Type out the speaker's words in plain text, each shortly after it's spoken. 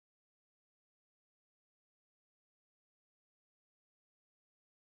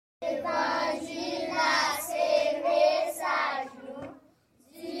Évangile c'est message nous,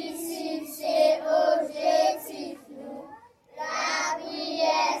 disciples c'est objectif nous, la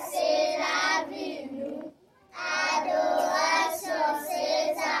prière c'est la vie nous, adoration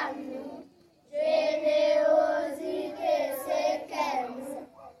c'est âme nous, générosité c'est cœur nous,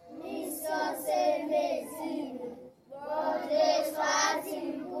 mission c'est mesure nous, bon Dieu choisi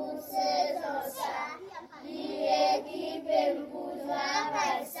pour saison ça, l'équipe pour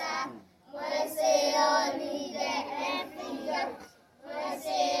travail ça. Moi, c'est un leader influent. Moi,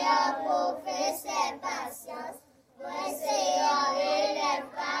 c'est un professeur patience. Moi, c'est un élève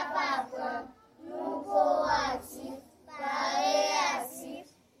capable. Nous proactifs, pas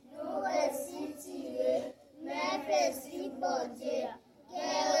réactifs. Nous restituer, mais précis, bon Dieu.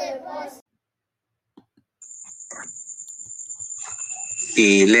 Quelle réponse?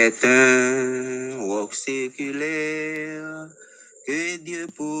 Il est un roc séculaire que Dieu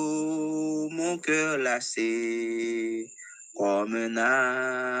pour mon cœur lassé, comme un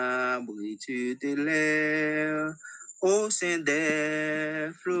abri tutélaire au sein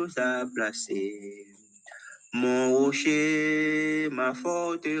des flots à placer. Mon rocher, ma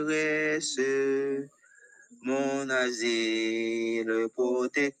forteresse, mon asile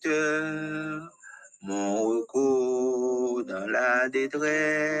protecteur, mon recours dans la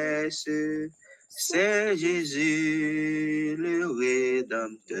détresse, c'est Jésus le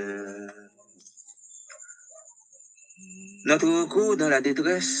Rédempteur. Notre recours dans la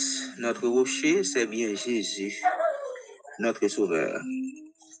détresse, notre rocher, c'est bien Jésus, notre Sauveur.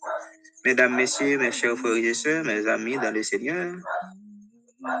 Mesdames, Messieurs, mes chers frères et sœurs, mes amis dans le Seigneur,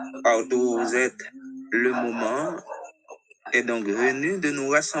 partout où vous êtes, le moment est donc venu de nous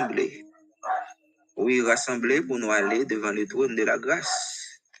rassembler. Oui, rassembler pour nous aller devant le trône de la grâce.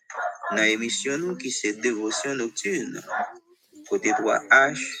 Dans l'émission nous qui c'est dévotion nocturne. Côté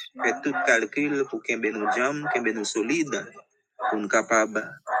 3H, fait tout calcul pour qu'on nous jam, qu'on nous solide, pour nous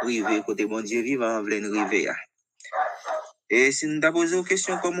capables arriver côté bon Dieu vivant, en pleine rivière. Et si nous avons posé une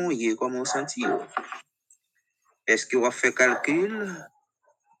question comment on y est, comment on sentit, est-ce qu'on va faire calcul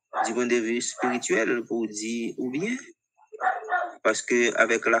du point de vue spirituel pour dire ou bien? Parce que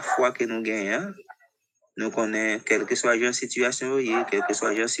avec la foi que nous gagnons, nous connaissons, quelle que soit la situation, quelle que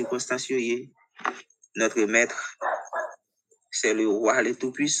soit la circonstance, notre maître, c'est le roi le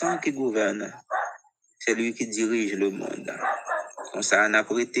tout-puissant qui gouverne. C'est lui qui dirige le monde. Comme ça, on a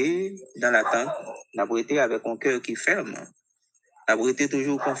prêté dans l'attente, on a prêté avec un cœur qui ferme, on a prêté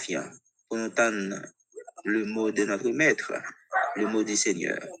toujours confiant pour nous tendre le mot de notre maître, le mot du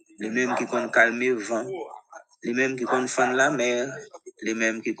Seigneur. Les mêmes qui comptent calmer le vent, les mêmes qui comptent fendre la mer, les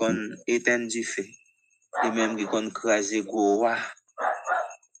mêmes qui comptent éteindre du feu, les mêmes qui comptent craser gros roi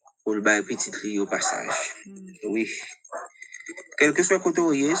pour le bail petit lit au passage. Oui. Quel que soit côté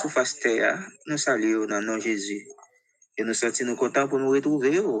où sous face terre, nous saluons dans le nom de Jésus. Et nous sommes contents pour nous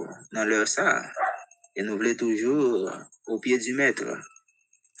retrouver dans l'heure ça. Et nous voulons toujours au pied du maître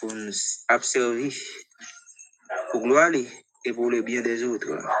pour nous observer, pour gloire et pour le bien des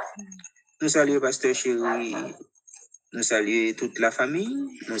autres. Nous saluons pasteur chéri, nous saluons toute la famille,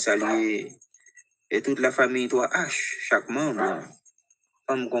 nous saluons et toute la famille 3H, chaque membre,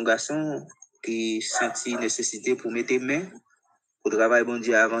 femme comme garçon qui sentit nécessité pour mettre main pour travail bon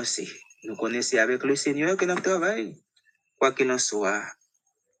Dieu avancer. Nous connaissons avec le Seigneur que nous travaillons. Quoi qu'il en soit,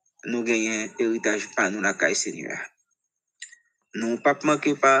 nous gagnons héritage par nous la caille Seigneur. Nous ne pas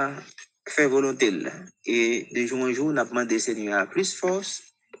manquer pas faire volonté. Et de jour en jour, nous demandons Seigneur plus force,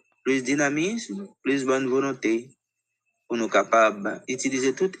 plus dynamisme, plus bonne volonté pour nous capables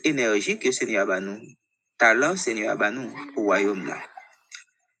d'utiliser toute énergie que Seigneur a nous, talent Seigneur a nous pour le royaume là.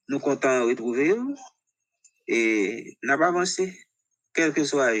 Nous comptons retrouver et n'a pas avancé, quel que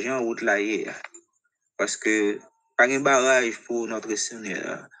soit les gens route là hier. Parce que pas un barrage pour notre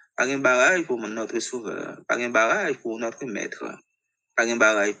Seigneur, pas un barrage pour notre Sauveur, pas un barrage pour notre Maître, pas un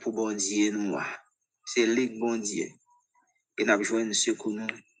barrage pour bon Dieu nous. C'est lui bon Dieu. Et nous avons besoin de secours nous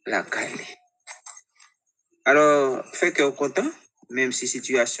la caille. Alors, fait que content, même si la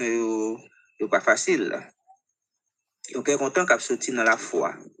situation n'est pas facile. On est content qu'on sorti dans la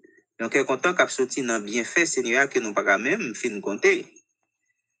foi. On est content qu'on sorti dans le bienfait Seigneur que nous pas même fin compter.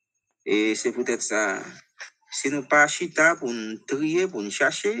 Et c'est peut-être ça. Si nous pas chita pour nous trier, pour nous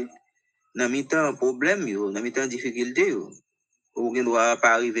chercher, dans mi-temps problème, dans mi-temps difficulté, ou ne doit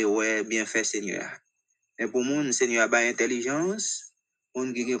pas arriver, ouais, bien fait, Seigneur. Mais pour moi, Seigneur a pas intelligence,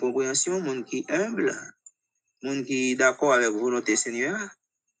 monde qui a compréhension, monde qui est humble, monde qui est d'accord avec volonté, Seigneur,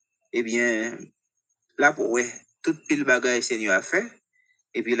 eh bien, là, pour, ouais, toute pile bagaille, Seigneur a fait,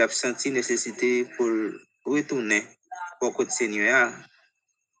 et puis il a senti nécessité pour retourner pour côté Seigneur,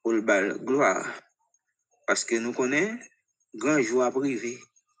 pour le bal gloire. Parce que nous connaissons grand joie privé.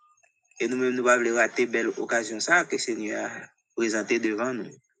 Et nous-mêmes, nous ne pouvons pas rater belle occasion ça que le Seigneur a présenté devant nous.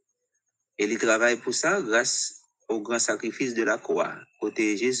 Et il travaille pour ça grâce au grand sacrifice de la croix.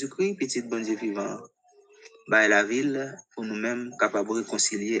 Côté Jésus-Christ, petit bon Dieu vivant, bah, la ville pour nous-mêmes capables de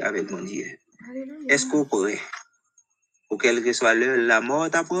réconcilier avec mon Dieu. Est-ce qu'on pourrait, pour quelle que soit l'heure, la mort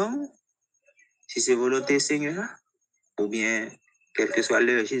t'apprend, si c'est volonté Seigneur, ou bien, quelle que soit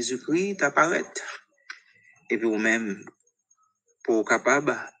l'heure, Jésus-Christ t'apparaît, et puis nous-mêmes, pour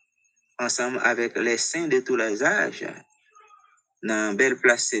capable, ensemble avec les saints de tous les âges, dans une belle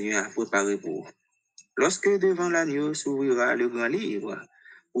place Seigneur préparée pour. Lorsque devant l'agneau s'ouvrira le grand livre,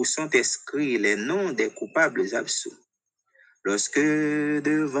 où sont inscrits les noms des coupables absous. Lorsque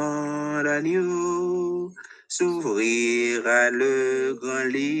devant l'agneau s'ouvrira le grand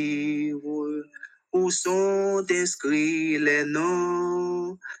livre, où sont inscrits les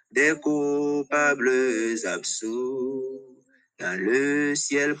noms des coupables absous. Dans le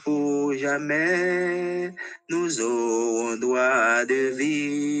ciel pour jamais, nous aurons droit de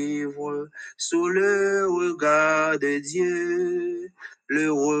vivre sous le regard de Dieu, le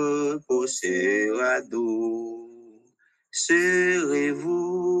repos sera doux.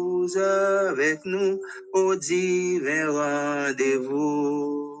 Serez-vous avec nous au divin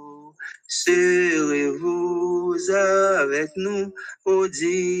rendez-vous? Serez-vous avec nous au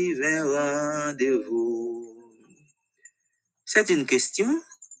divin rendez-vous? C'est une question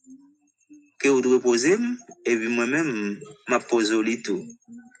que vous devez poser, et puis moi-même, je pose au lit tout.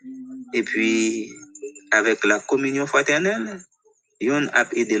 Et puis, avec la communion fraternelle, on a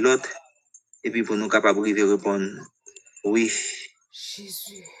aidé l'autre, et puis pour nous capables de répondre, oui,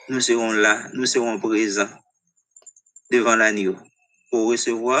 Jésus. nous serons là, nous serons présents devant l'agneau pour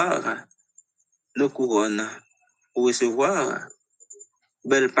recevoir nos couronnes, pour recevoir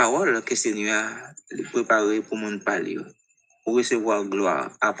belles paroles que le Seigneur a préparées pour mon parler, pour recevoir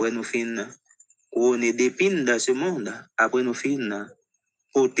gloire. Après nous finissons couronner d'épines dans ce monde, après nous finissons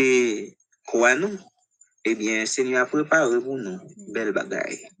porter croix nous, eh bien, le Seigneur a préparé pour nous belles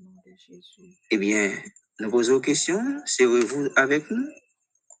bagailles. Eh bien, nous posons question, serez-vous avec nous?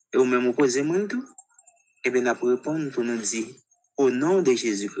 Et vous même vous posez moi tout? Eh bien, nous répondons pour nous dire, au nom de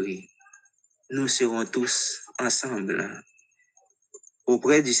Jésus-Christ, nous serons tous ensemble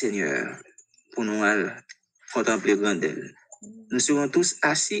auprès du Seigneur pour nous contempler grandeur. Nous serons tous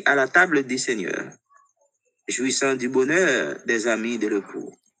assis à la table du Seigneur, jouissant du bonheur des amis de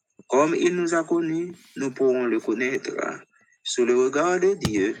l'époux. Comme il nous a connus, nous pourrons le connaître. Sous le regard de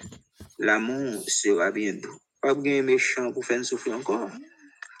Dieu, l'amour sera bientôt. Pas bien méchant pour faire nous souffrir encore.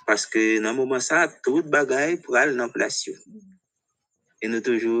 Parce que dans le moment ça, toute bagaille pour aller dans place. Et nous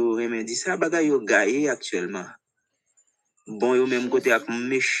toujours aimons dire ça, bagaille yo gaillé actuellement. Bon, yo même côté avec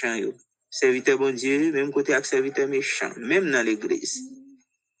méchant yo. Serviteur bon Dieu, même côté avec serviteur méchant. Même dans l'église.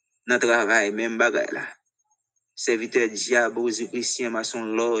 Dans le travail, même bagaille là. Serviteur diable, aux chrétiens, maçon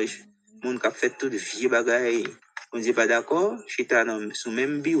loge. Moun qui a fait tout vieux bagaille. On dit pas d'accord, chita sous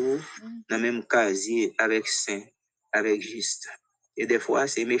même bureau, dans même casier, avec saint, avec juste. Et des fois,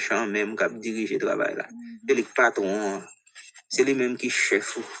 c'est méchant même qui a dirigé le travail là. C'est le patron, c'est lui-même qui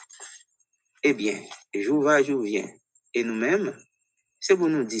chef. Eh bien, jour va, jour vient. Et nous-mêmes, c'est pour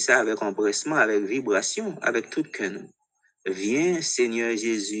nous dire ça avec empressement, avec vibration, avec tout cœur. Viens, Seigneur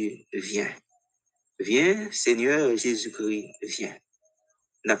Jésus, viens. Viens, Seigneur Jésus-Christ, viens.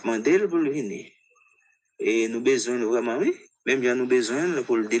 Nous avons demandé pour le venir. Et nous besoin vraiment, oui. Même bien nous besoin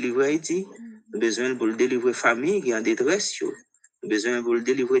pour le délivrer Haïti. Nous besoin pour le délivrer famille qui est en détresse. Nous besoin pour le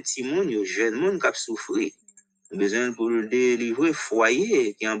délivrer Timon, les jeunes monde qui a souffert. Nous besoin pour le délivrer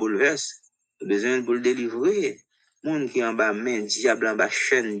foyer qui est en bouleverse. Nous besoin pour le délivrer monde qui est en bas main, diable en bas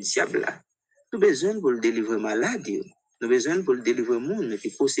chaîne, diable. Nous besoin pour le délivrer malade. Nous besoin pour le délivrer monde qui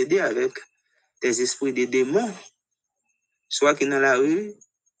possédé avec des esprits de démons. Soit qui est dans la rue,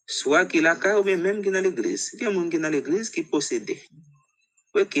 soit qui est là, ou même qui est dans l'église. Il y a des gens qui sont dans l'église qui possèdent.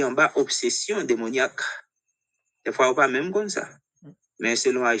 Oui, qui est en bas obsession démoniaque. Des fois, pas même comme ça. Mais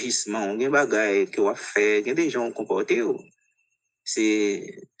selon l'agissement, il y a des bagailles qui ont fait, il y a des gens comportés.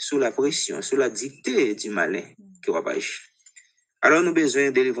 C'est sous la pression, sous la dictée du malin qui va agir. Alors, nous avons besoin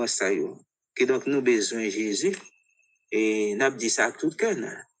de délivrance. Que donc, nous avons besoin de Jésus. Et nous avons dit ça à tout cœur.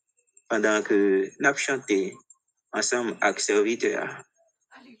 Pendant que nous avons chanté ensemble avec serviteurs.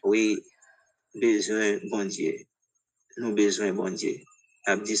 Oui, besoin bon Dieu. Nous besoin bon Dieu.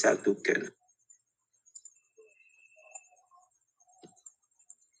 Nous avons dit ça à tout cœur.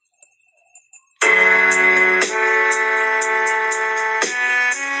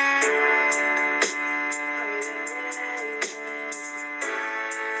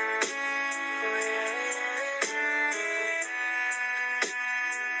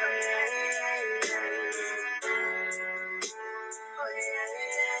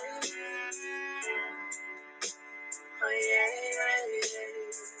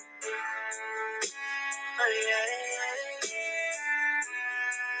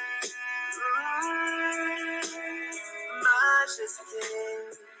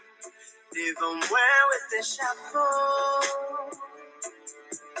 devant moi où tes chapeaux.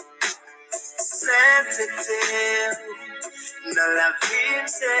 Sainteté, dans la vie,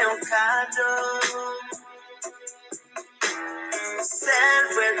 c'est un cadeau.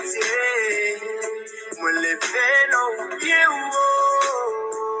 Celle-ci, moi les vélos bien haut.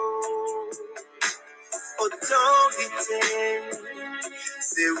 Autorité,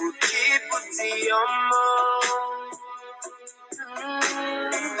 c'est vous qui vous dites un mot.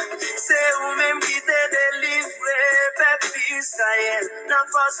 C'est vous-même qui t'es délivré, peuple Israël. N'a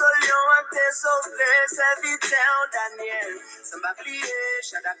pas lion à te sauver, c'est vite Daniel. Ça m'a plié,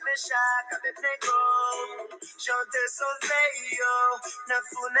 Shadak Meshach, avec Nego. J'en te sauvé, yo. N'a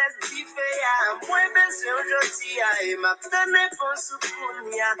fournel qui fait ya. Moi, besoin aujourd'hui, et ma donné pour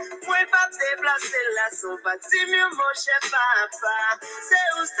soukounia. Moi, pas déplacer la sauvatie, mieux mon chef papa. C'est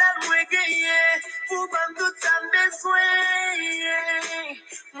où ça moi gagné, pour pas tout ça besoin.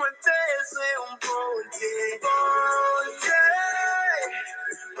 Moi, besoin un bon Dieu. Bon Dieu,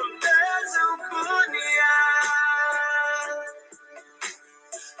 besoin kounia.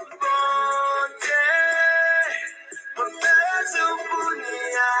 Bon Dieu, besoin kounia.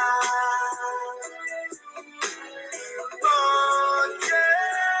 Bon Dieu,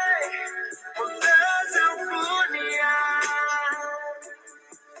 besoin kounia.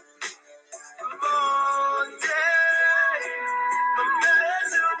 Bon Dieu,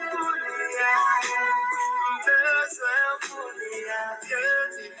 besoin kounia. Besoin kounia. Dieu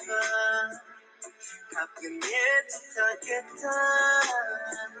divin, après tout inquiétant.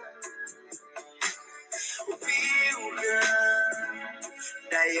 Oui ou bien,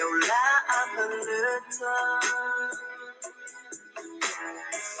 d'ailleurs là avant le temps.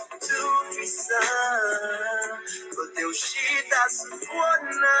 Tout puissant, côté au chita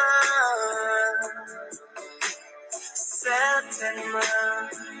soupona. Certainement,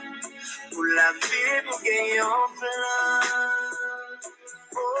 pour la vie, pour gagner en plein.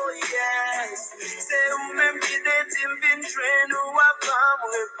 Oh yes, c'est vous-même qui t'es bien joué, nous avant mon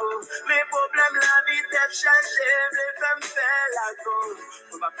repos. Mes problèmes, la vie t'a changé, les femmes fait la go.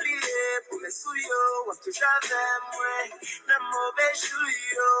 Faut pas plier pour mes souillots, ou tout j'avais moi, dans mauvais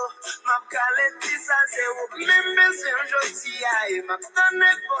chouillot. Ma calette, ça c'est vous, même besoin aujourd'hui, et ma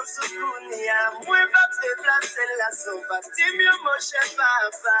donné pour soukounia. Moi, pas déplacer la sauva, c'est mieux mon chef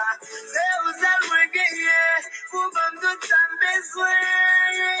papa. C'est vous, ça moi gagné, pour pas me tout ça besoin.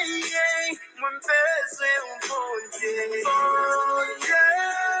 Moi, besoin un bon Dieu. Bon Dieu,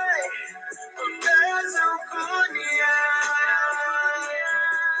 besoin kounia.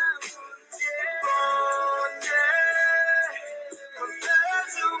 Bon Dieu,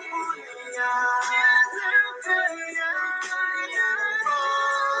 besoin kounia.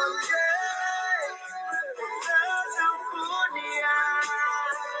 Bon Dieu, besoin kounia.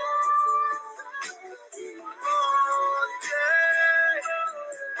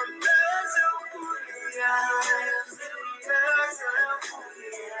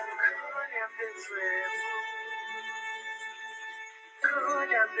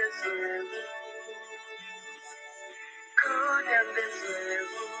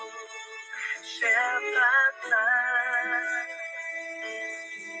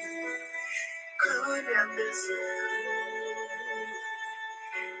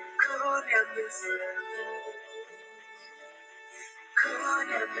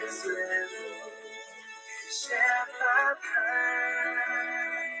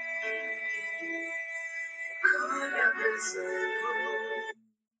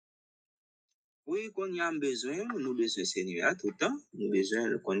 Oui, qu'on y a besoin, nous besoin Seigneur tout le temps, nous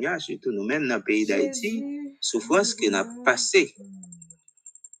besoin qu'on y a, surtout nous-mêmes dans le pays d'Haïti, souffrance que n'a passé,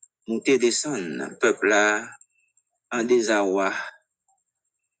 monter descendre, peuple là, en désarroi,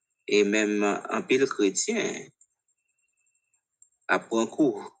 et même en pile chrétien, à prendre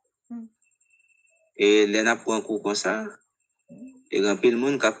cours. Et les n'a prend cours comme ça, et en pile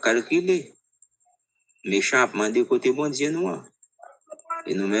monde qui a calculé, méchant a demandé côté bon Dieu noir.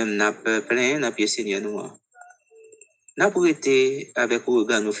 Et nous-mêmes, n'a pas plein, n'a pas Seigneur noir. N'a pas été avec le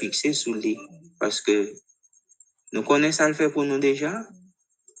regard nous fixé sur lui, parce que nous connaissons ça le fait pour nous déjà,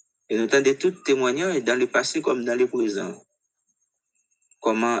 et nous entendons tout témoignage dans le passé comme dans le présent.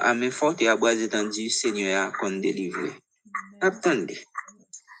 Comment à main forte et à bras étendus, Seigneur a qu'on délivré. Attendez.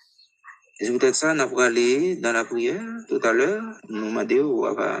 Et c'est peut-être ça, nous allons aller dans la prière tout à l'heure. Nous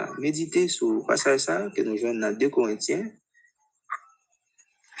on va méditer sur le passage ça que nous jouons dans 2 Corinthiens.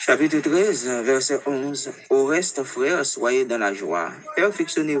 Chapitre 13, verset 11. Au reste, frères, soyez dans la joie.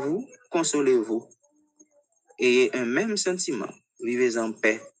 Perfectionnez-vous, consolez-vous. Ayez un même sentiment. Vivez en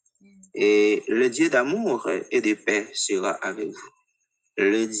paix. Et le Dieu d'amour et de paix sera avec vous.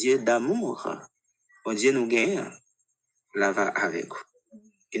 le Dieu d'amour, bon Dieu nous gagne, là va avec vous.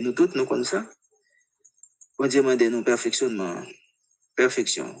 Et nous tous nous connaissons. Bon Dieu demande nous perfectionnement,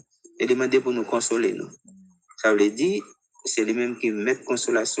 perfection, et demande pour nous consoler nous. Ça veut dire, c'est lui-même qui met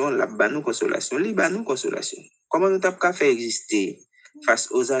consolation, là-bas nous consolation, là-bas nous consolation. Comment nous t'avons qu'à faire exister face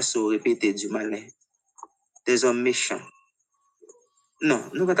aux assauts répétés du malin, des hommes méchants? Non,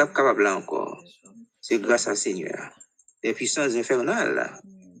 nous ne sommes pas capables là encore. C'est grâce à Seigneur. Des puissances infernales là,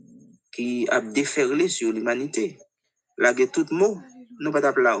 qui a déferlé sur l'humanité. Là, tout le mot, nous ne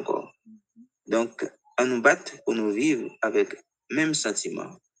sommes pas là encore. Donc, on nous bat pour nous vivre avec même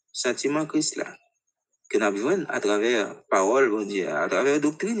sentiment Christ là, que nous avons à travers parole, bon Dieu, à travers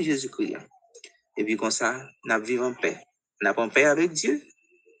doctrine de Jésus-Christ. Et puis comme ça, nous vivons en paix. Nous avons paix avec Dieu.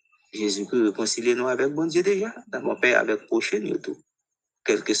 Jésus peut réconcilier nous avec bon Dieu déjà. Nous avons paix avec prochain et tout.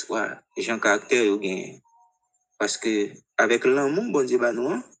 Quel que soit le caractère ou gain. Parce que avec l'amour, bon Dieu, bah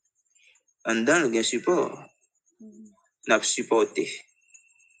nous, en dedans, nous avons support. Nous avons supporté.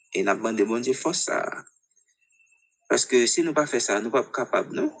 Et nous avons demandé bon Dieu force ça. Parce que si nous pas fait ça, nous ne sommes pas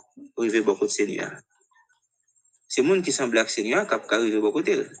capables, non, d'arriver beaucoup de Seigneur. C'est le monde qui semble être Seigneur qui arrive beaucoup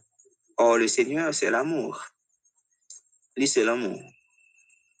de. Or, le Seigneur, c'est l'amour. Lui, c'est l'amour.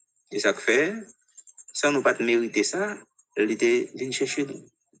 Et ça fait, sans nous pas mériter ça, il était venu chercher nous.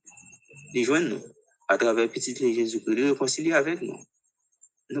 Il joint nous. À travers petit Jésus-Christ, il réconcilie avec nous.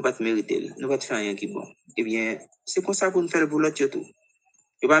 Nous pas mériter, nous pas faire rien qui est bon. Eh bien, c'est comme ça pour nous faire pour l'autre tout.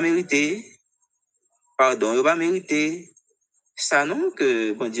 Il va mériter, pardon, il va mériter ça non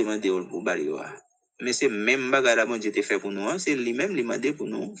que bon Dieu m'a dit pour balayer. Mais c'est même bagarre bon Dieu te fait pour nous, c'est lui-même lui m'a dit pour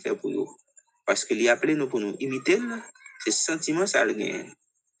nous faire pour nous. Parce qu'il a appelé nous pour nous imiter, c'est sentiment ça le gain.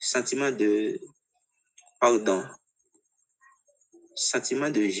 Sentiment de pardon, sentiment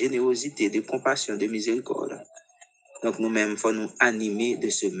de générosité, de compassion, de miséricorde. Donc nous-mêmes, il faut nous animer de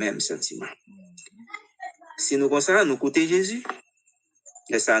ce même sentiment. Si nous comme ça, nous écoutons Jésus,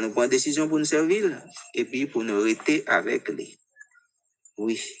 et ça nous prend décision pour nous servir, et puis pour nous rester avec lui.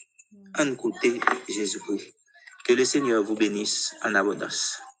 Oui, en écouter Jésus-Christ. Que le Seigneur vous bénisse en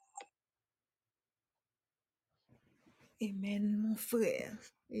abondance. Amen, mon frère.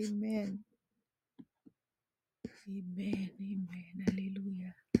 Amen. Amen, amen.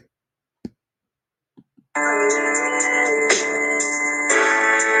 Alléluia.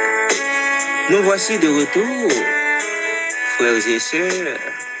 Nous voici de retour, frères et sœurs,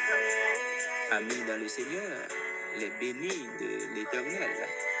 amis dans le Seigneur, les bénis de l'Éternel.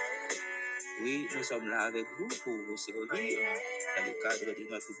 Oui, nous sommes là avec vous pour vous servir dans le cadre de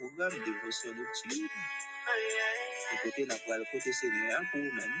notre programme Dévotion nocturne. Écoutez, nous avons le côté Seigneur pour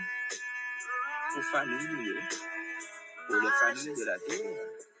vous-même, pour famille, pour les familles de la terre,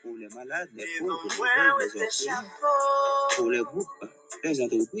 pour les malades, les pauvres, les veulent, les orphelins, pour les groupes, les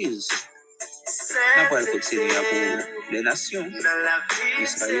entreprises. Nous avons le côté Seigneur pour les nations,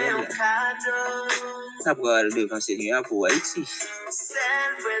 Israël. Nous avons le devant Seigneur pour Haïti.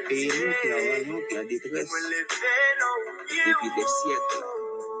 Et nous qui en détresse depuis des siècles.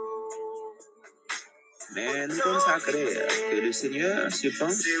 Mais nous consacrons que le Seigneur se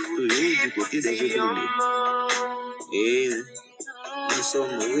penche toujours du côté des opprimés. Et nous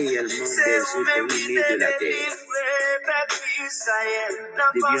sommes réellement des opprimés de la terre.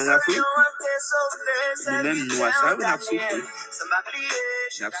 Depuis en Afrique, nous-mêmes, nous avons souffert.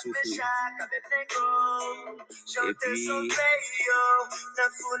 Nous avons souffert. Et puis, nous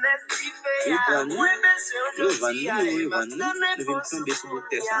venons tomber sur le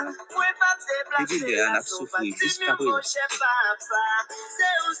terre. Depuis là, nous avons souffert jusqu'à présent.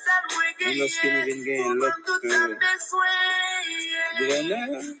 Et lorsque nous venons gagner l'autre gouverneur, nous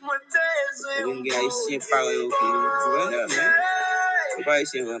venons gagner haïtien pareil au gouverneur, mais c'est pas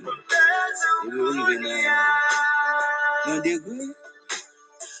haïtien vraiment. Et puis, nous venons dans un degré,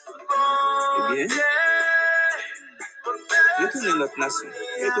 eh bien, retourner notre nation.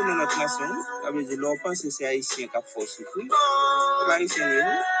 Retourner notre nation, ça veut dire qu'on pense que c'est haïtien qui a fort souffrir. C'est pas haïtien,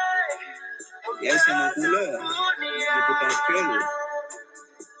 non. Il y a haïtien en couleur, mais pourtant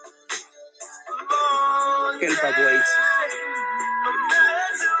quel pas pour Haïti.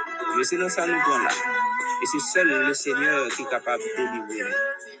 Mais c'est dans ça nous sommes là. Et c'est seul le Seigneur qui est capable de délivrer.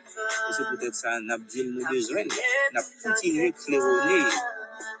 Et c'est peut-être ça, nous avons dit nous besoin, nous avons continué à claironner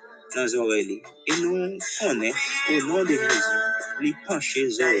dans les oreilles. Et nous connaissons, au nom de Jésus, les pencher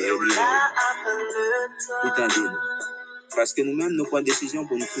les oreilles. Entendez-nous. Parce que nous-mêmes, nous prenons décision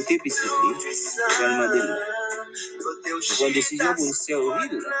pour nous écouter puis nous. Nous prenons décision pour nous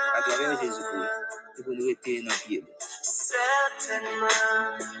servir à travers Jésus-Christ. pour nous rester dans le pied.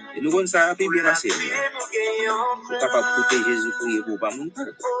 Et nous, comme ça, puis bien passé. Nous sommes capables d'écouter Jésus prier pour pas monter.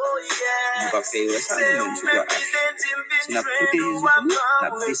 Nous ne pas faire ça nous-mêmes sur toi. Si nous avons écouté Jésus prier, nous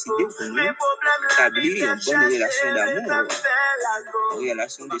avons décidé pour nous établir une bonne relation d'amour, une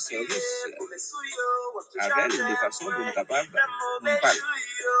relation de service avec de façon pour nous capables de parler.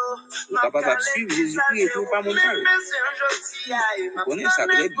 Nous sommes capables de suivre Jésus prier pour pas monter. Vous connaissez ça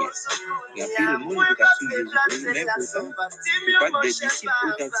très bien. Il y a plus de monde qui a suivi Jésus, mais pourtant, il n'y a pas de disciples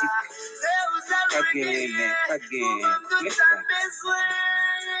authentiques, pas de gain, pas de gain.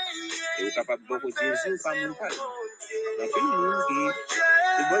 Et vous êtes capable de beaucoup de Jésus, pas mon père. Il y a plus de monde qui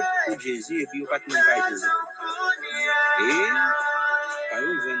est bon pour Jésus et puis il n'y a pas de monde pas Jésus. Et quand vous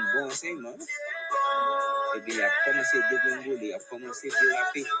avez un bon enseignement, et bien il a commencé à dégringoler, il a commencé à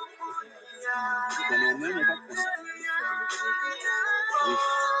déraper. Et quand on même, on va penser. Oui.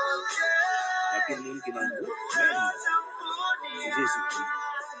 Il y a plus de monde qui est dans le groupe, même Jésus-Christ.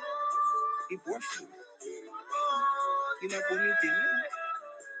 Qui proche, qui n'a comité même,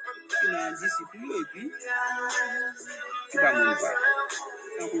 qui n'a discipline et puis qui ne va pas pas.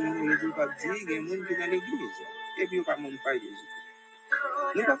 Quand on ne veut pas dire, il y a des gens qui sont dans l'église et puis il n'y a pas de pas Jésus.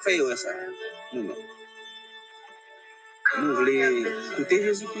 Nous ne pouvons pas faire ça. Nous voulons écouter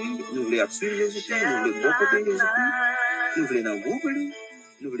Jésus-Christ, nous voulons suivre Jésus-Christ, nous voulons beaucoup côté Jésus-Christ, nous voulons dans le groupe,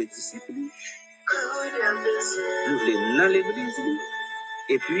 nous voulons disciples, nous voulons dans l'église.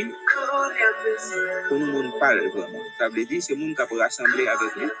 Et puis, pour nous, nous parle vraiment. Ça veut dire que c'est le monde qui peut rassembler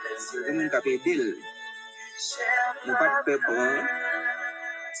avec lui, c'est le monde qui peut aider. Nous ne pouvons pas prendre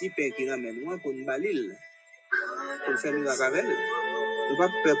petit pain qui ramène loin pour nous balayer, pour faire miracle avec elle. Nous ne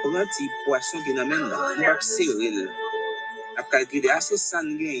pouvons pas prendre un petit poisson qui ramène là, nous ne pouvons pas serrer. À calculer assez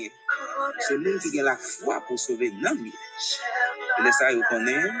sanguin, c'est le monde qui a la foi pour sauver l'homme. Et les ça, ils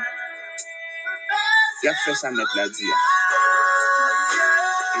connaissent, il a fait ça mettre la dia.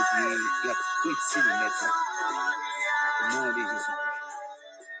 Et puis, il a utile mettre là. Au nom de Jésus.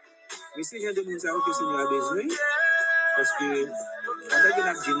 Mais c'est genre de monde que le Seigneur a besoin, parce que, avec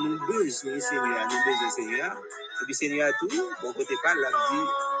la vie, nous besoin Seigneur, nous besoin Seigneur. Et puis, Seigneur a tout, bon côté pas, là, dit,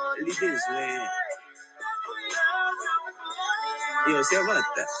 les besoins, et un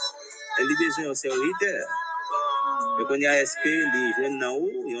servante, les besoins un serviteur. Et qu'on y a est-ce que les jeunes en haut,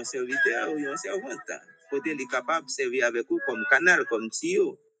 ils ont un serviteur ou ils ont un servante. Côté, il est capable de servir avec vous comme canal, comme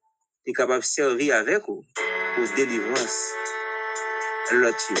tuyau. Il est capable de servir avec vous pour délivrance.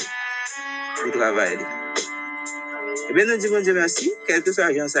 L'autre, pour travail. Eh bien, nous disons Dieu merci, quel que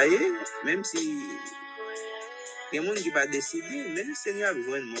soit l'agent, ça y est, même si il y a des gens qui ne pas décider, mais le Seigneur a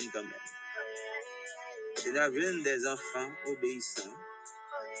besoin de monde quand même. Le Seigneur a besoin des enfants obéissants,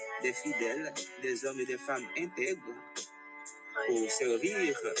 des fidèles, des hommes et des femmes intègres pour servir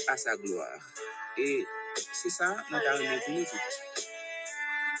à sa gloire. Et c'est ça, nous avons pour nous tous.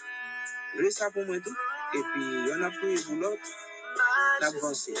 Je ça pour moi tout. Et puis, il y en a prié pour l'autre, nous avons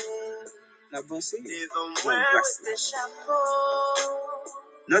avancé. Nous avons avancé, nous avons grâce.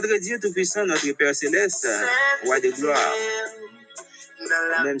 Notre Dieu Tout-Puissant, notre Père Céleste, Roi de gloire,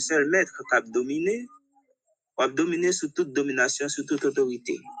 même seul Maître qui a dominé sous toute domination, sous toute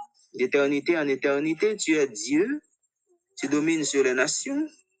autorité. D'éternité en éternité, tu es Dieu, tu domines sur les nations,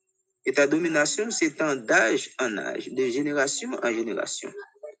 et ta domination s'étend d'âge en âge, de génération en génération.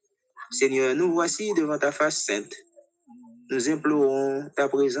 Seigneur, nous voici devant ta face sainte. Nous implorons ta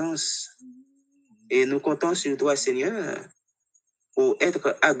présence et nous comptons sur toi, Seigneur, pour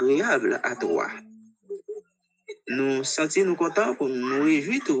être agréable à toi. Nous sentons nous contents pour nous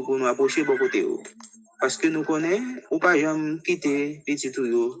réjouir pour nous approcher beaucoup de vous. Parce que nous connaissons, ou pas jamais quitter petit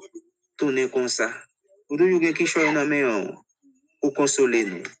tout, tourner comme ça. Ou toujours quelque chose dans main pour consoler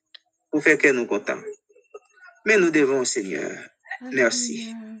nous, pour faire que nous contents. Mais nous devons, Seigneur,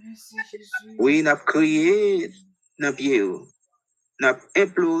 merci. Oui, nous avons crié dans pied, nous avons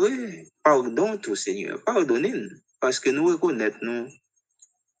imploré pardon tout, Seigneur. Pardonnez-nous, parce que nous reconnaissons nous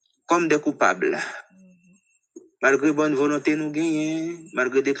comme des coupables. Malgré bonne volonté nous gagnons,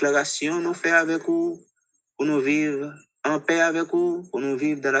 malgré déclaration nous faisons avec vous, pour nous vivre en paix avec vous, pour nous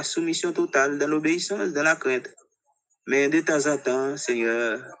vivre dans la soumission totale, dans l'obéissance, dans la crainte. Mais de temps en temps,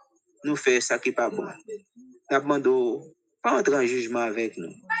 Seigneur, nous faisons ça qui n'est pas bon. Nous demandons pas entrer en jugement avec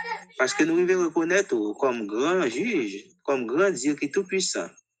nous. Parce que nous devons reconnaître comme grand juge, comme grand Dieu qui est tout puissant.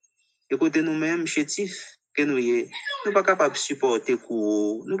 Écoutez nous-mêmes, chétifs que nous y sommes, nous ne sommes pas capables de supporter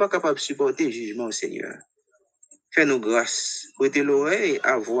coup, nous ne sommes pas capables de supporter le jugement, Seigneur. Fais-nous grâce, prêtez l'oreille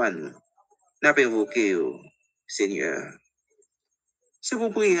à voix nous. N'a pas invoqué, Seigneur. Si vous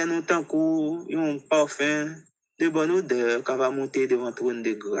priez nous tant qu'on un parfum de bonne odeur qui va monter devant le trône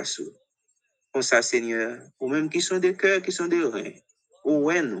de grâce. Comme ça, Seigneur, ou même qui sont des cœurs, qui sont des reins, ou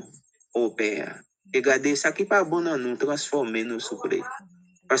ouais nous, ô Père, et gardez ça qui pas bon dans nous, transformer nous, s'il vous plaît.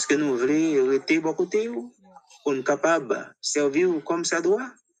 Parce que nous voulons rester bon côté, pour nous capables servir comme ça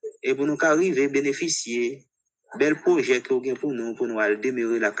doit, et pour nous arriver à bénéficier bel projet que vous avez pour nous aller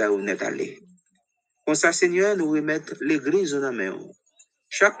demeurer la caronette aller. Comme ça, Seigneur, nous remettre l'église dans la main.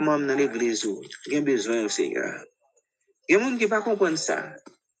 Chaque membre dans l'église, il a besoin, Seigneur. Il y a des gens qui ne comprennent pas ça.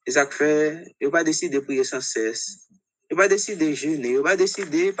 Ils ont fait, ils n'ont pas décidé de prier sans cesse. Ils n'ont pas décidé de jeûner. Ils n'ont pas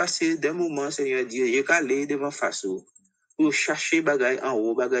décidé de passer des moments, Seigneur Dieu, ils sont allés devant face pour chercher bagaille en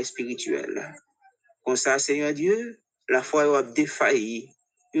haut, bagaille spirituel. Comme ça, Seigneur Dieu, la foi a défailli.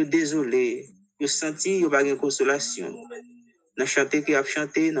 Ils sont désolés. Ils senti qu'ils n'ont pas de consolation. Dans chanter qui a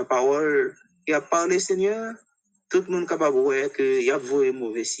chanté, dans la parole qui a parlé, Seigneur, tout le monde est capable de voir qu'il y a un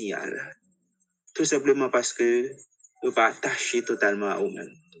mauvais signal. Tout simplement parce que nous ne pas attacher totalement à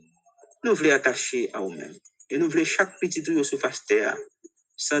nous-mêmes. Nous voulons attacher à nous-mêmes. Et nous voulons chaque petit truc sur face terre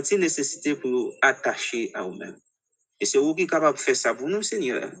sentir nécessité pour attacher à nous-mêmes. Et c'est vous qui êtes capable de faire ça pour nous,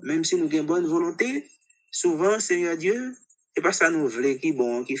 Seigneur. Même si nous avons une bonne volonté, souvent, Seigneur Dieu, c'est pas ça nous voulons qui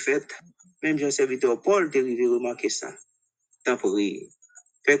bon, qui fait. Même Jean serviteur Paul, tu arrivé à remarquer ça. Tant pour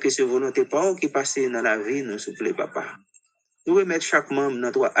faire que ce volonté pas qui passe dans la vie, nous, s'il vous plaît, papa. Nous remettons chaque membre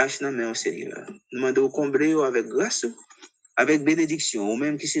dans trois H dans main, Seigneur. Nous demandons combler avec grâce, avec bénédiction, ou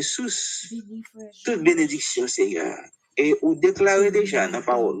même qui se source, toute bénédiction, Seigneur. Et ou déclarer déjà dans la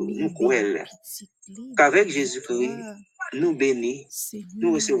parole, nous croyons qu'avec Jésus-Christ, nous bénissons,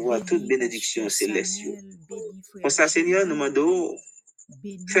 nous recevons toute bénédiction céleste. Pour ça, Seigneur, nous demandons,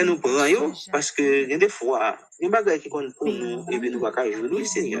 fais-nous prendre, parce que il y a des fois, il y a des bagages qui comptent pour nous, et bien nous ne pouvons pas jouer,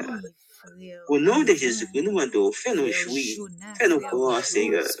 Seigneur. Au nom de Jésus-Christ, nous demandons, fais-nous jouir, fais-nous prendre,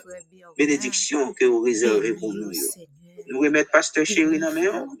 Seigneur. Bénédiction que vous réservez pour nous. Nous remettons pasteur chéri dans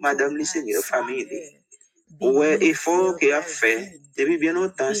main, madame le Seigneur, famille. Ouais, effort qu'il a fait depuis bien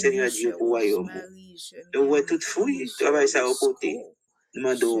longtemps, Seigneur Dieu, pour royaume. Nous voyons tout fruit, travail ça au côté. Nous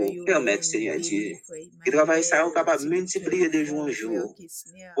demandons, permettre, Seigneur Dieu, que travail ça est capable de multiplier de jour en jour.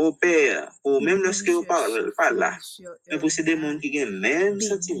 Au Père, ou même lorsque vous parlez, pas là, mais pour ces gens qui ont le même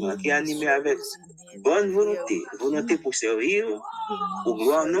sentiment, qui sont animés avec bonne volonté, volonté pour servir, pour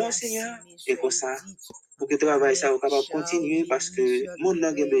gloire non, Seigneur, et comme ça, pour que le travail ça soit capable de continuer parce que le monde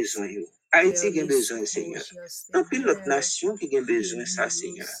a besoin. Haïti a besoin, Seigneur. Tant pis l'autre nation qui a besoin de ça,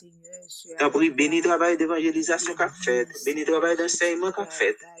 Seigneur. Tant pis, béni le travail d'évangélisation qu'a fait, béni le travail d'enseignement qu'a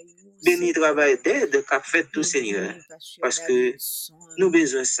fait, béni le travail d'aide qu'a fait tout, Seigneur. Parce que nous avons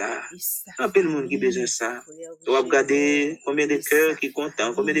besoin de ça. Tant pis le monde qui a besoin de ça. Tu vas regarder combien de cœurs qui sont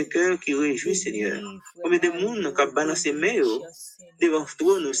contents, combien de cœurs qui réjouissent, Seigneur. Combien de monde qui a balancé main devant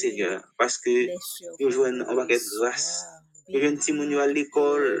toi, nous, Seigneur. Parce que nous jouons en paquet de grâce. Nous jouons petit monde à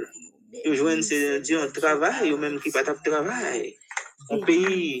l'école. Nous jouons un travail, ou même qui pas de travail. Un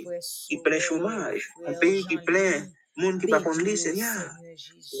pays qui plein chômage. Un pays qui plein monde qui pas comme lui, Seigneur.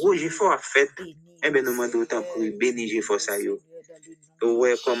 Gros effort à fait. Eh bien, nous demandons autant pour bénir l'effort ça.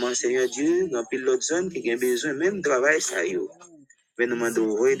 Ouais, comment, Seigneur Dieu, dans pile l'autre zone qui a besoin même de travail ça. Mais nous demandons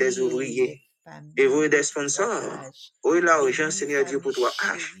ouvrir des ouvriers. Et vous des sponsors. Oui, l'argent, Seigneur Dieu, pour toi.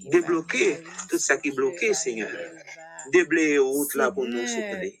 Débloquer tout ça qui est bloqué, Seigneur. Déblayer route là pour nous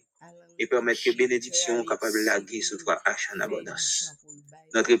soutenir. Et permettre que bénédiction capable de laguer sur toi en abondance.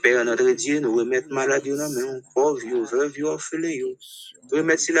 Notre Père, notre Dieu, nous remettons maladie dans la main, pauvres, veuves, orphelins. Nous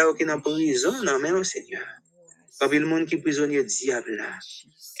remettons ceux qui sont en prison dans la main, Seigneur. Comme le monde qui est prisonnier diable là,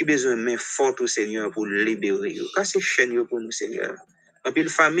 qui a besoin de main forte au Seigneur pour libérer. Cassez chaîne pour nous, Seigneur. Comme une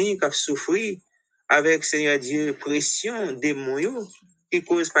famille qui a souffert avec, Seigneur Dieu, pression, démons, qui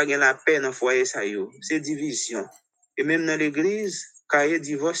cause pas la paix dans le foyer, ça c'est division. Et même dans l'église, quand il y a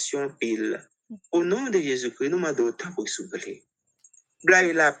divorce, en pile. Au nom de Jésus-Christ, nous demandons autant pour souffler.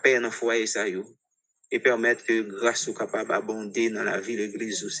 Blaye la paix dans le foyer, ça et permettre que grâce soit capable d'abonder dans la vie de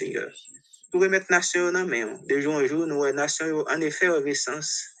l'église, au Seigneur. Pour remettre la nation dans la main, de jour en jour, nous voyons la nation en effet en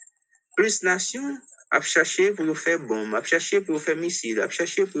essence. Plus nation à chercher pour faire bombe, à chercher pour faire missile, à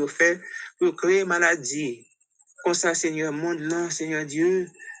chercher pour créer maladie. Comme ça, Seigneur, monde là, Seigneur Dieu,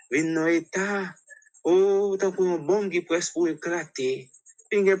 vient dans l'état. Oh, tant pour une bombe qui presque pour éclater.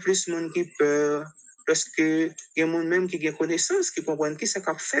 Il y a plus de monde qui peur. Parce que il y a monde même qui a connaissance, qui comprend qui ça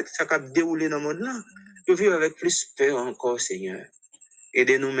a fait, ça a déroulé dans le monde là. Je vis avec plus peur encore, Seigneur.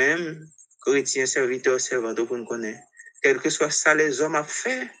 Aidez nous-mêmes, chrétiens, serviteurs, servantes, pour nous connaître. Quel que soit ça, les hommes ont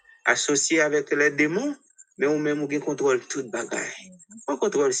fait, associés avec les démons, mais nous-mêmes, nous contrôlons toute bagaille. On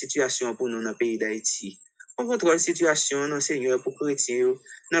contrôle la situation pour nous dans le pays d'Haïti. On contrôle la situation, non, Seigneur, pour les chrétiens,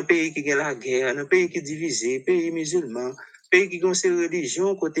 dans le pays qui a la guerre, dans le pays qui est divisé, pays musulman. Pays qui ont ces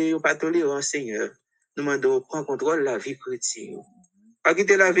religions, côté pas tolérant, Seigneur. Nous demandons prendre contrôle de la vie chrétienne. Pas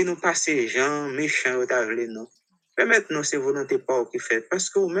quitter la vie nous passer gens méchants au tavle nous. Permettez-nous ces volontés pas qui fait parce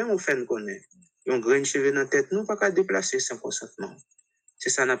que même au fait nous connaît. Yon grain cheveux dans tête nous pas qu'à déplacer sans consentement. C'est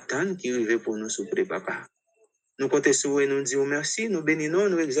ça n'attend qui arrive pour nous souper papa. Nous comptons sur vous et nous disons merci, nous bénissons,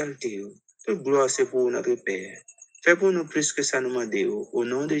 nous exaltons. Toute gloire c'est pour notre Père. Fais pour nous plus que ça nous demande au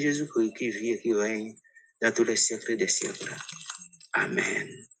nom de Jésus-Christ qui vit et qui règne dans tous les siècles des siècles. Amen.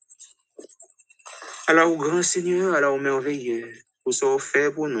 Alors, grand Seigneur, alors merveilleux, pour ça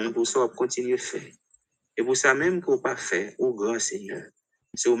fait pour nous, pour ça continuer faire. Et pour ça même qu'on pas fait, au grand Seigneur.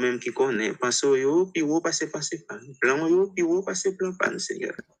 C'est au même qui connaît. Pensez au puis au passer pan. Plan yo, puis au passer plan pan,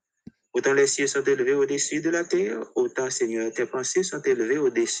 Seigneur. Autant les cieux sont élevés au-dessus de la terre, autant, Seigneur, tes pensées sont élevées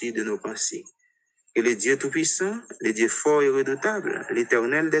au-dessus de nos pensées. Et le Dieu Tout-Puissant, le Dieu fort et redoutable,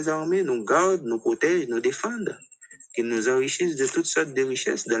 l'Éternel des armées nous garde, nous protège, nous défende, qu'il nous enrichisse de toutes sortes de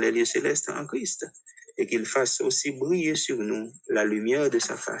richesses dans les lieux célestes en Christ, et qu'il fasse aussi briller sur nous la lumière de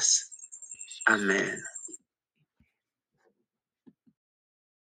sa face. Amen.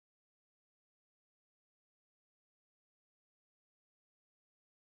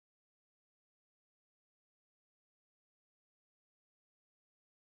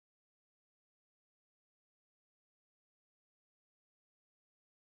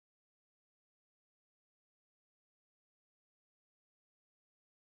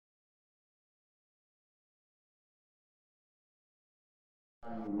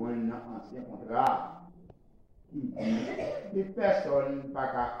 Un ancien contrat qui dit les personnes pas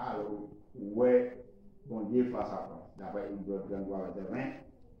qu'à aller ouais bon Dieu face à face d'après une autre grande de 20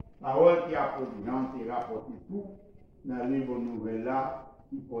 parole qui a produit qui rapporté tout dans le livre nouvelle là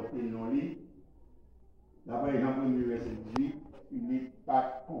qui portait non lit d'après Jean 1er verset 18 il n'est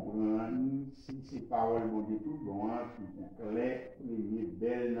pas comprendre si ces paroles vont dire tout bon qui sont claires les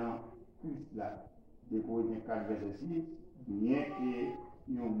belles dans Christ là de Corinthiens 4 verset 6 bien que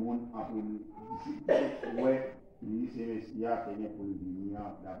un monde après ouais il c'est Messia qui est pour le venir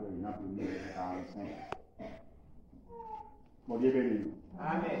d'après Jean 1er verset 45. Mon Dieu béni.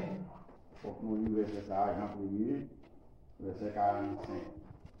 Amen. Pour que nous lisions verset ça Jean 1er verset 45.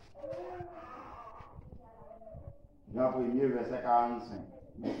 Jean 1er verset 45.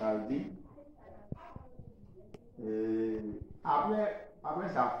 Ça dit après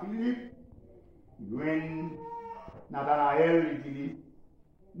ça Philippe joint Nathanaël il dit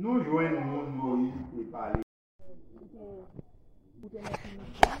nous joignons Moïse et parler.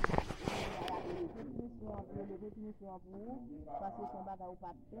 Parce que son bagage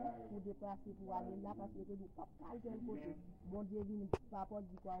pas fait pour déplacer pour aller là parce que du pas quel côté bon Dieu vient pas porte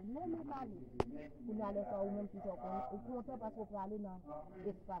du quoi même parler pour aller faire ou même qui sont au content parce qu'on peut aller dans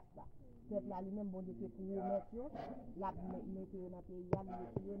l'espace là peuple là lui même bon Dieu pour mettre la mettre dans le pays là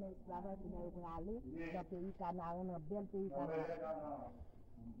mettre dans l'esclavage pour aller dans le pays Canaan dans bel pays Canaan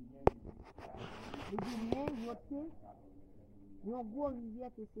il dit mais yoté yon gros rivière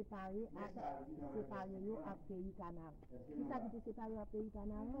qui est séparée à pays Canaan. Qui ça qui est séparé à pays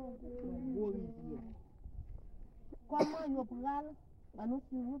Canaan? Yon gros rivière. Comment yon pral nous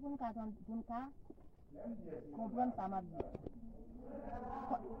suivre pour nous comprendre ça m'a dit.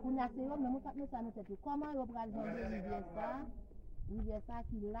 Pour nous essayer mais nous ça nous tête. Comment yon pral dans rivière ça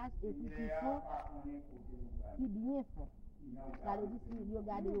qui lâche et puis qui fond qui bien fond. Ça veut dire si vous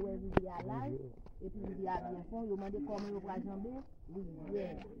regardez le rivière à l'âge et puis il y a bien fond, vous demandez comment vous pouvez jamber,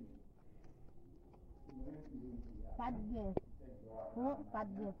 rivière. Pas de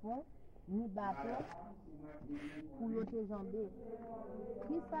bien fond, ni bateau pour vous te jamber.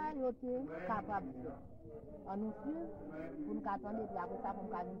 Qui ça vous êtes capable de faire? On nous suit pour nous attendre et puis après ça pour nous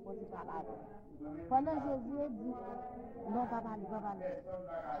faire une petite parade. Pendant Josué dit, non, papa.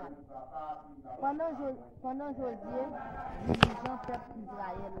 Pendant Josué, dirigeant peuple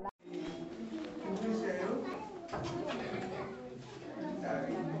Israël là.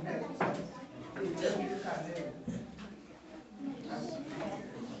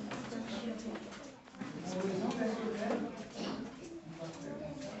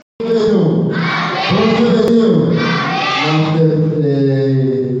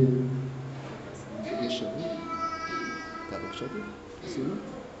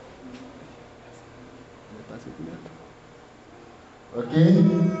 Ok.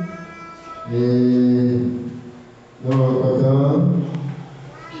 Et donc,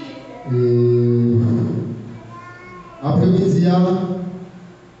 après-midi, il y a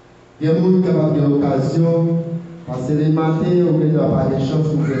des gens qui ont des occasions, parce que les matins, on ne doit pas de chance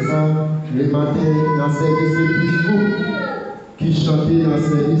pour faire ça. Les matins, dans le service, c'est plus vous qui chantez dans le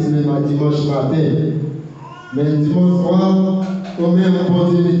service le dimanche matin. Mais dimanche soir, au même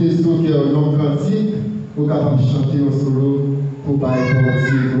bon Dieu mettez sur le cœur long cantique pour capable chanter un solo pour parler pour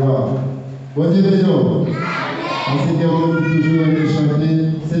Dieu gloire. Bon Dieu bénissons. Parce que on qui toujours aimé chanter,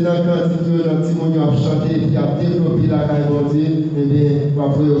 c'est dans le cantique que le petit monde a chanté et a développé la caille bon Dieu, et bien,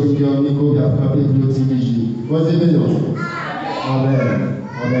 après au cœur micro, il a frappé pour le diriger. Bon Dieu bénissons. Amen.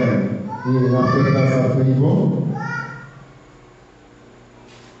 Amen. Et la fête grâce à Frère Yvon.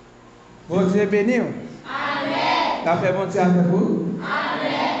 Bon Dieu béni. Amen. La paix bon Dieu avec vous.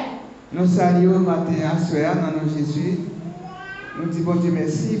 Amen. Nous saluons matin à soir dans notre Jésus. Nous disons bon Dieu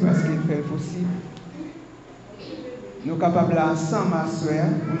merci parce qu'il fait possible. Nous sommes capables ensemble à soir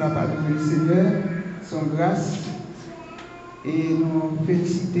pour nous parler du Seigneur, son grâce. Et nous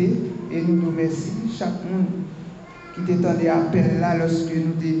féliciter et nous remercier chaque monde qui t'attendait à appel là lorsque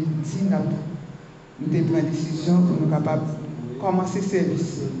nous dit nous pris décision pour nous capables de commencer le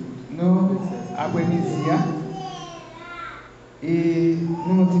service. Nous, après-midi, et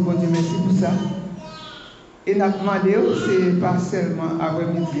nous nous disons bon Dieu merci pour ça. Et nous demandons, ce n'est pas seulement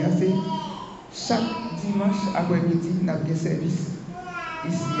après-midi, c'est chaque dimanche après-midi, nous avons un service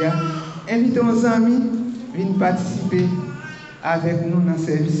ici. Invitons nos amis à venir participer avec nous dans ce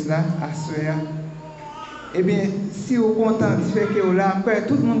service-là, à soir. Eh bien, si vous êtes content de faire que vous là,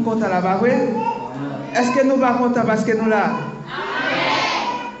 tout le monde est content là-bas, oui? Est-ce que nous ne sommes pas contents parce que nous là?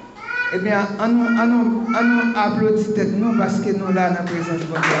 Eh bien, on nous applaudit tête nous parce que nous là dans la présence de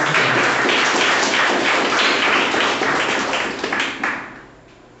Dieu.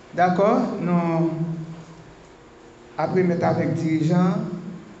 D'accord? Nous, après mettre avec dirigeant,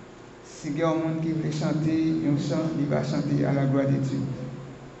 si il y a un monde qui veut chanter un chant, il va chanter à la gloire de Dieu.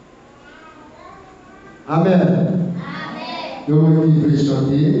 Amen. Le monde qui veut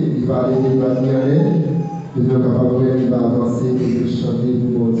chanter, il va aller débattre avec il va avancer, il va chanter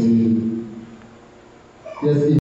pour mon Dieu.